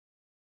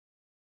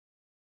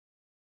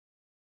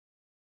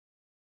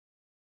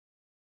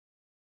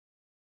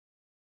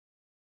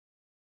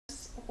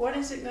what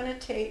is it going to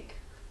take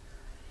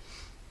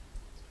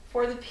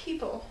for the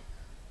people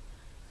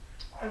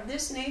of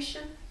this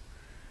nation,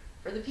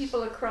 for the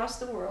people across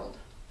the world,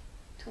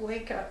 to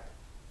wake up,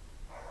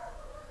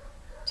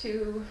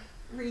 to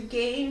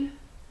regain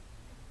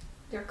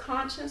their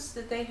conscience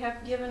that they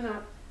have given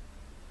up,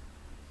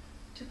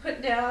 to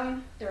put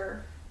down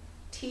their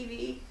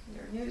TV,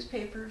 their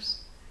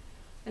newspapers,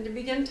 and to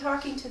begin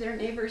talking to their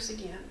neighbors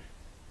again,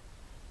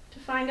 to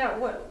find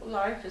out what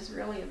life is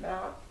really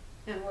about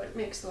and what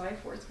makes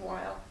life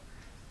worthwhile.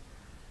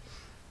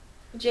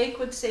 Jake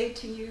would say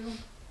to you,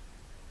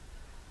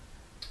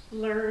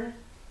 learn,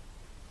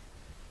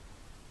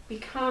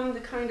 become the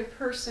kind of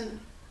person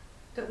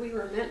that we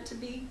were meant to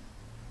be.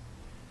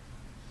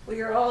 We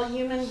are all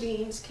human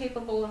beings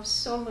capable of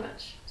so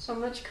much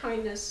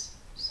kindness,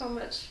 so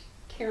much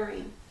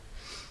caring,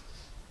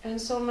 and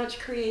so much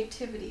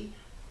creativity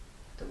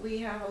that we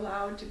have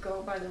allowed to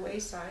go by the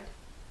wayside.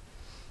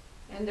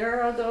 And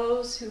there are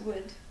those who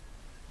would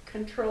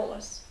control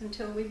us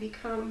until we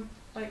become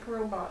like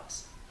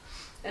robots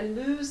and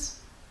lose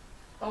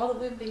all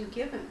that we've been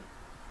given,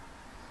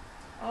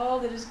 all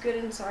that is good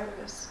inside of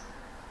us,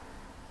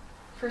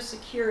 for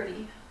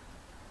security.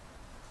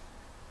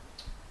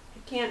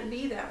 It can't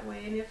be that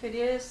way, and if it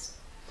is,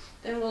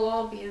 then we'll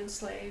all be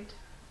enslaved.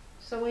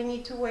 So we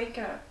need to wake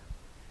up.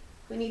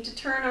 We need to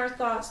turn our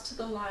thoughts to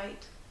the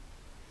light.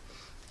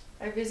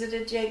 I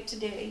visited Jake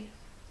today,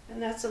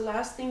 and that's the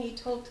last thing he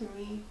told to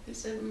me. He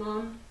said,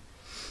 Mom,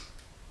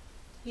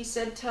 he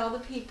said, tell the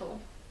people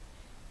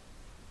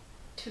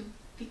to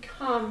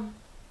become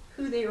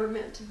who they were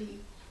meant to be,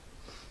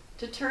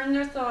 to turn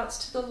their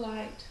thoughts to the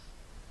light,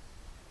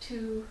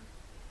 to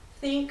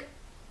think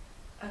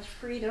of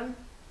freedom,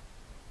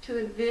 to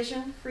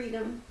envision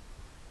freedom,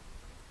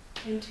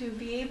 and to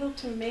be able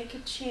to make a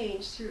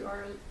change through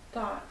our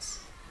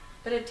thoughts.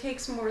 But it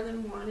takes more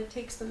than one. It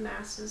takes the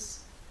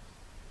masses.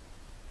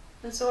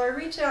 And so I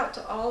reach out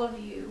to all of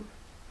you,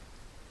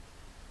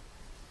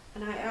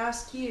 and I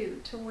ask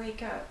you to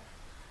wake up.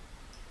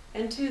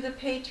 And to the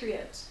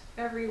patriots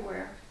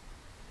everywhere,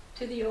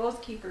 to the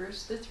Oath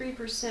Keepers, the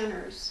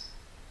 3%ers,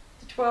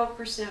 the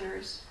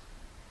 12%ers,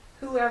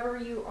 whoever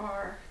you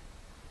are,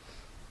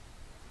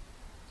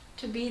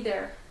 to be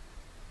there.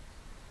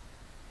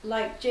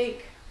 Like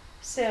Jake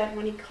said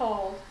when he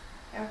called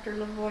after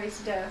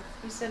Lavoie's death,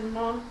 he said,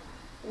 Mom,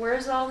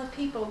 where's all the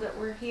people that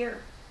were here?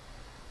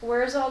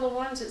 Where's all the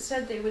ones that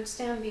said they would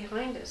stand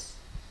behind us?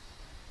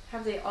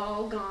 Have they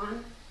all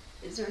gone?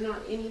 Is there not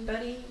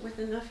anybody with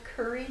enough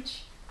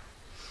courage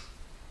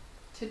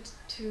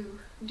to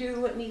do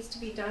what needs to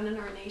be done in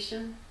our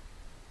nation?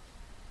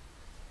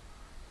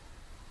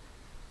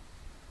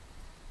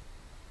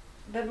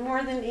 But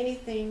more than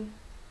anything,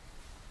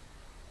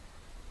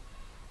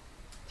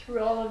 through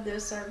all of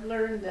this, I've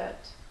learned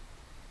that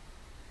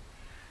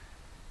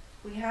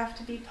we have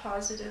to be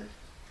positive,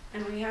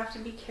 and we have to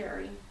be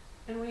caring,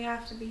 and we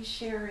have to be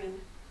sharing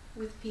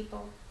with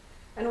people,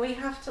 and we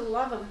have to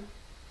love them.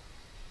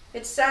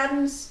 It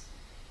saddens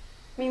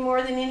me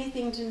more than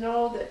anything to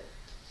know that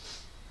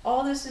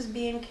all this is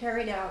being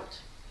carried out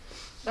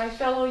by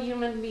fellow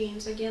human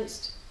beings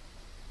against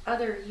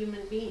other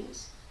human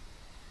beings.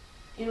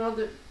 You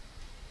know,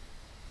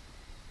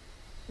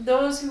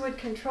 those who would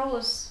control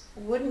us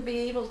wouldn't be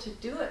able to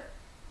do it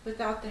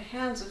without the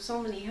hands of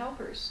so many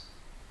helpers.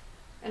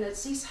 And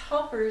it's these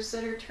helpers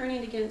that are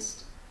turning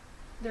against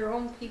their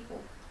own people.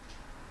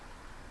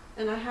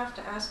 And I have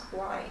to ask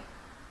why.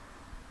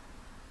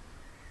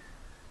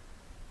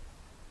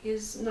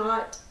 Is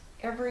not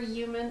every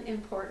human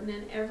important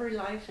and every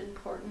life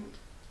important?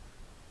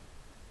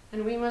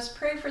 And we must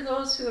pray for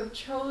those who have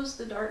chose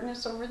the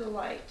darkness over the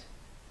light,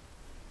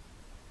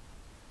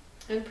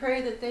 and pray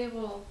that they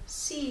will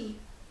see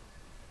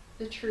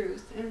the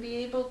truth and be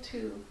able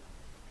to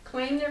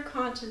claim their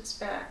conscience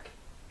back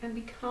and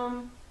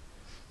become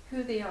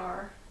who they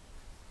are.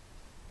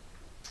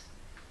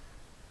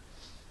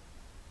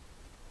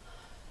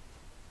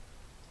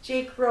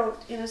 Jake wrote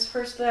in his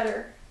first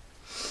letter,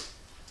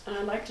 and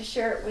I'd like to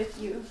share it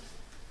with you.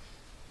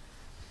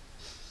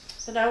 He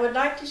said, I would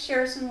like to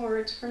share some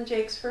words from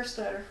Jake's first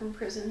letter from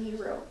prison. He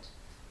wrote,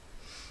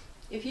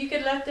 if you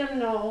could let them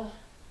know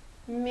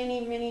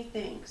many, many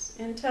things,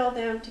 and tell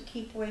them to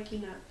keep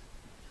waking up,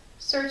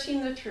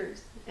 searching the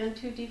truth, and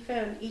to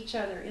defend each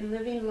other in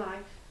living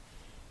life,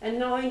 and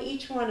knowing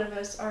each one of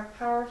us are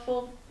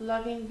powerful,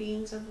 loving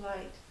beings of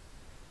light.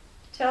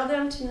 Tell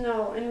them to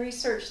know and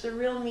research the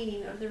real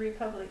meaning of the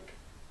Republic.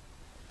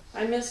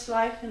 I miss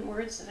life in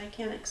words that I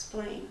can't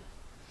explain.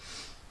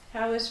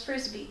 How is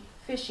Frisbee,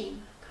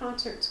 fishing,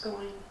 concerts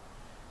going?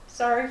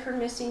 Sorry for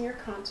missing your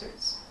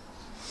concerts.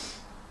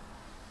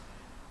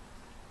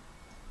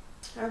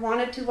 I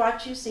wanted to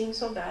watch you sing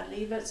so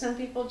badly, but some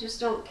people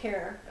just don't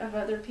care of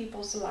other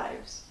people's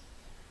lives.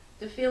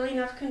 The feeling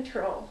of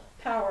control,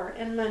 power,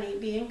 and money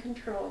being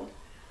controlled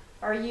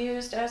are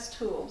used as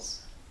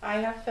tools. I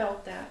have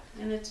felt that,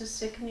 and it's a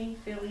sickening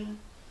feeling.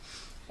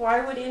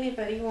 Why would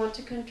anybody want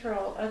to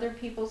control other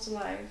people's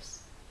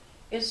lives?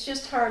 It's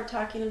just hard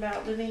talking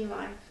about living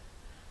life.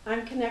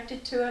 I'm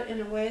connected to it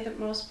in a way that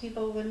most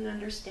people wouldn't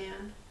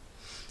understand,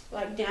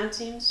 like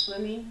dancing,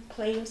 swimming,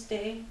 Plains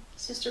Day,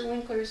 Sister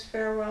Winkler's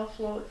farewell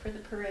float for the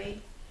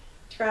parade,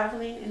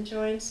 traveling,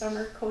 enjoying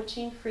summer,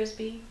 coaching,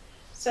 frisbee,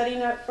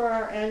 setting up for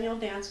our annual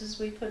dances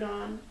we put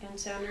on in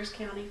Sanders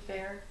County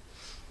Fair,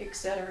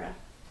 etc.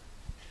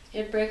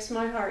 It breaks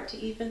my heart to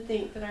even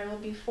think that I will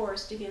be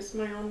forced against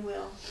my own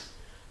will.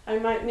 I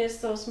might miss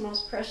those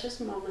most precious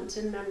moments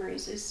and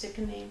memories is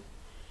sickening.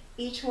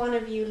 Each one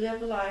of you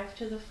live life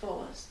to the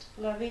fullest.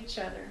 Love each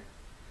other.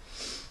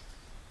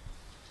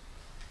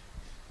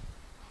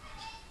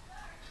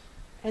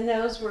 And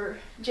those were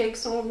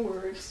Jake's own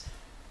words.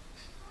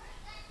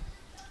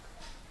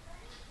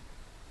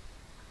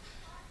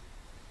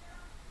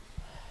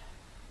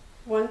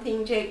 One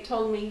thing Jake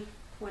told me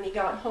when he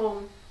got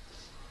home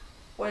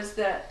was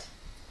that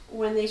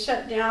when they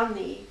shut down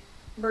the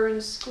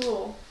Burns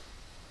School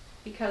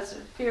because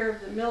of fear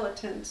of the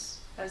militants,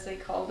 as they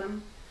called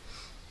them,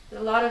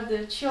 a lot of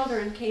the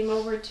children came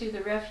over to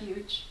the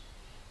refuge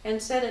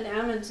and sat at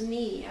Ammon's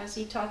knee as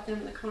he taught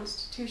them the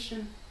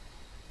Constitution.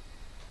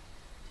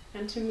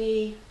 And to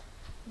me,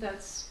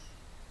 that's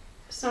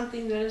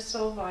something that is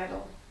so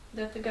vital,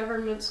 that the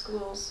government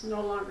schools no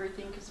longer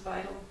think is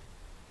vital.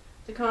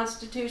 The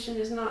Constitution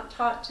is not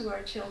taught to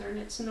our children.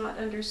 It's not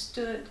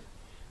understood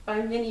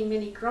by many,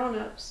 many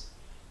grown-ups.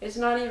 It's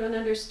not even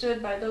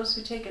understood by those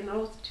who take an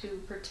oath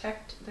to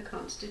protect the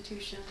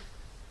Constitution.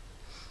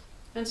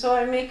 And so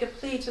I make a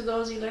plea to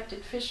those elected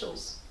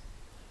officials.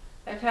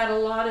 I've had a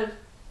lot of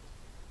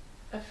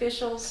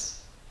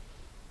officials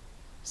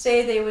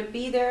say they would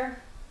be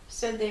there,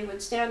 said they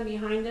would stand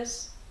behind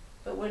us,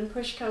 but when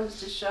push comes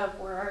to shove,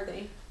 where are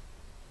they?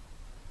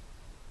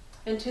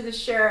 And to the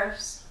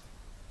sheriffs,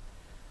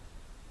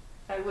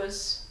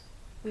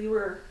 we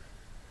were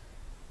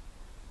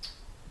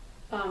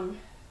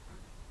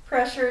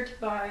pressured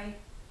by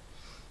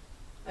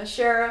a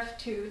sheriff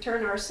to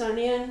turn our son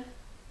in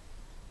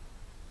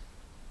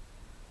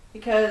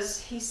because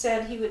he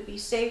said he would be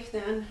safe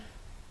then.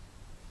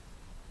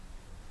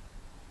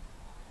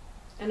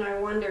 And I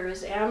wonder,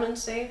 is Ammon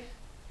safe?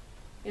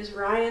 Is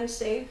Ryan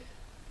safe?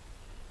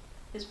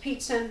 Is Pete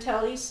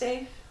Santelli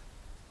safe?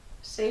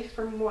 Safe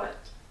from what?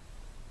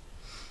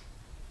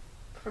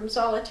 From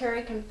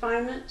solitary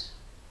confinement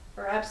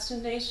or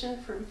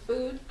abstination from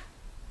food?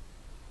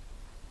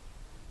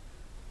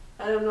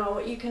 I don't know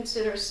what you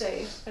consider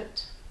safe,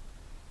 but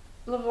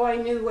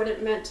Lavoie knew what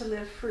it meant to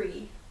live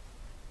free,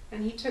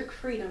 and he took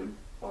freedom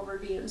over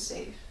being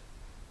safe.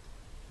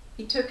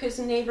 He took his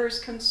neighbor's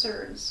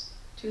concerns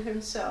to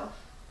himself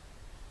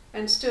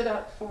and stood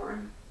up for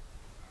him,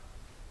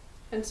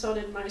 and so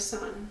did my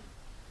son.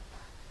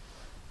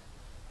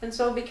 And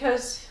so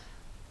because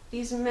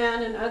these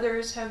men and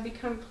others have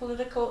become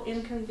political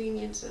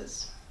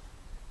inconveniences,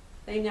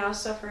 they now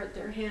suffer at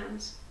their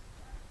hands.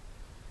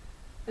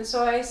 And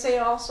so I say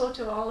also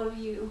to all of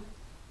you,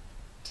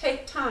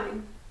 take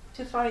time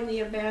to find the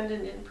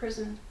abandoned in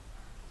prison.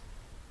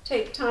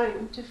 Take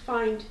time to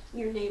find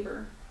your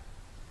neighbor.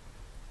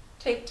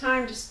 Take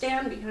time to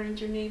stand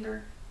behind your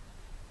neighbor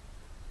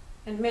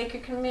and make a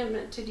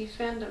commitment to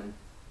defend them.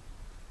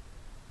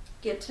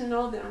 Get to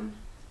know them.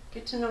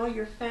 Get to know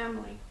your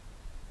family.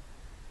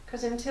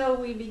 Because until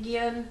we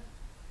begin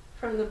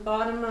from the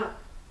bottom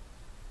up,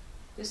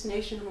 this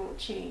nation won't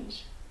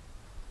change.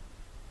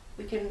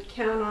 We can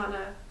count on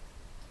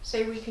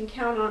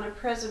a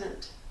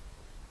president,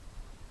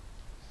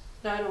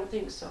 but I don't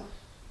think so.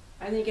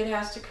 I think it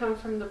has to come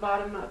from the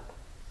bottom up.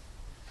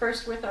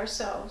 First with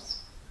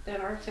ourselves,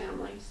 then our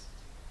families,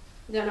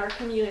 then our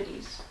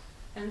communities,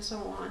 and so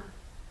on.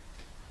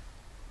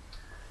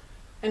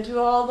 And to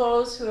all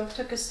those who have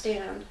took a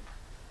stand,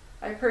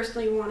 I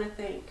personally want to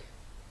thank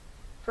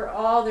for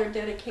all their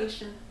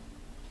dedication,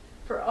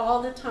 for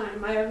all the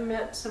time. I have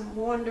met some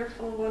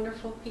wonderful,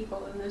 wonderful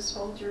people in this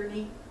whole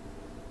journey,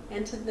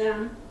 and to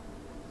them,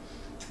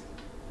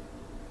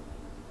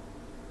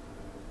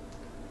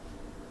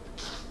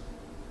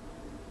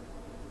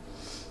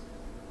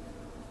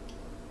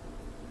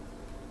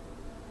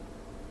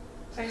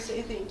 I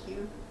say thank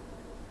you.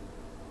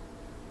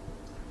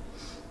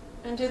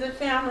 And to the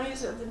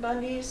families of the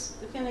Bundys,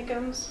 the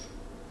Finnegans,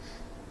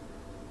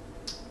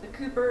 the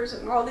Coopers,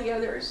 and all the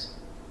others,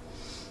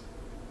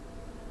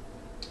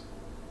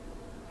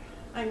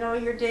 I know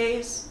your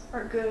days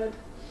are good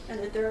and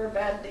that there are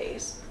bad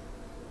days.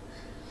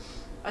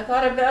 I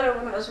thought about it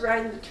when I was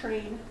riding the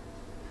train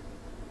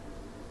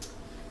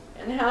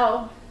and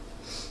how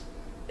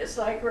it's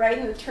like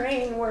riding the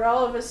train where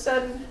all of a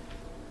sudden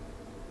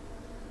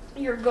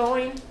you're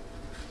going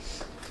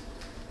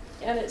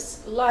and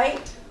it's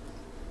light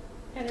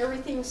and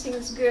everything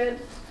seems good,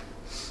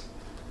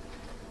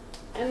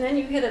 and then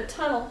you hit a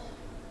tunnel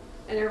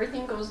and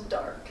everything goes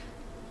dark.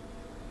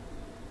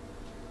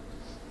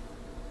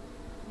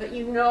 But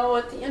you know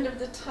at the end of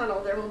the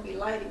tunnel there will be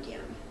light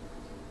again.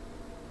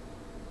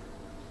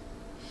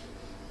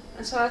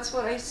 And so that's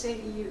what I say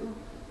to you.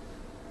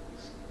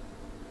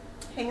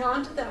 Hang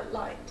on to that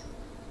light.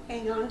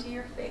 Hang on to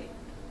your faith.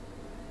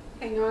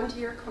 Hang on to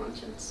your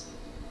conscience.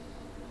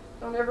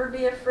 Don't ever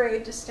be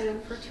afraid to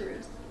stand for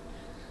truth.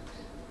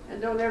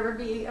 And don't ever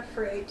be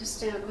afraid to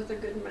stand with a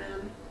good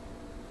man.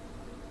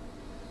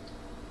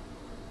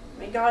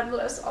 May God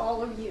bless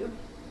all of you,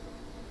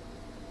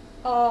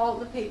 all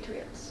the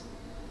patriots,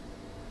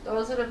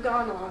 those that have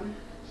gone on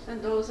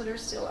and those that are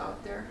still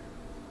out there.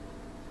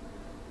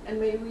 And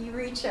may we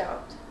reach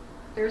out.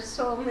 There's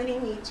so many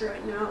needs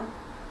right now.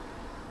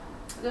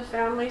 The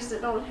families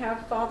that don't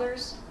have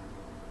fathers,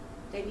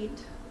 they need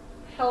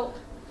help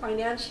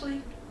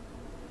financially.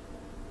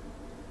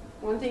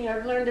 One thing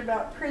I've learned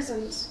about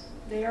prisons,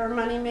 they are a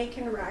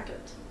money-making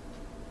racket.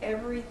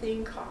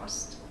 Everything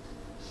costs,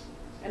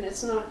 and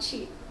it's not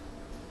cheap.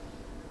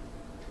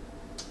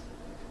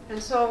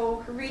 And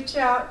so reach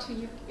out to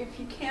you if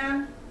you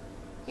can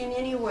in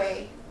any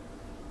way.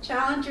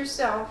 Challenge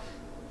yourself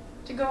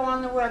to go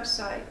on the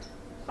website,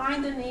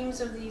 find the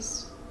names of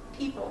these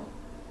people,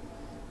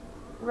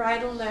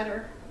 write a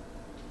letter,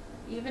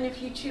 even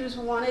if you choose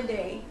one a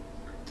day,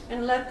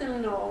 and let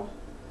them know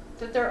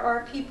that there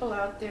are people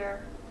out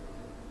there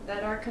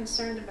that are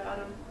concerned about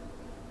them.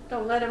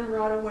 Don't let them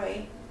rot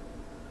away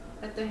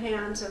at the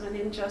hands of an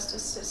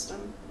injustice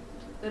system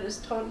that is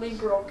totally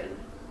broken.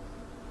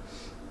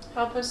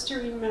 Help us to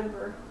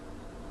remember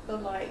the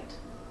light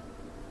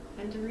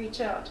and to reach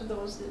out to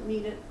those that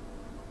need it.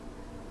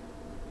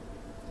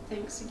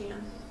 Thanks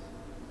again.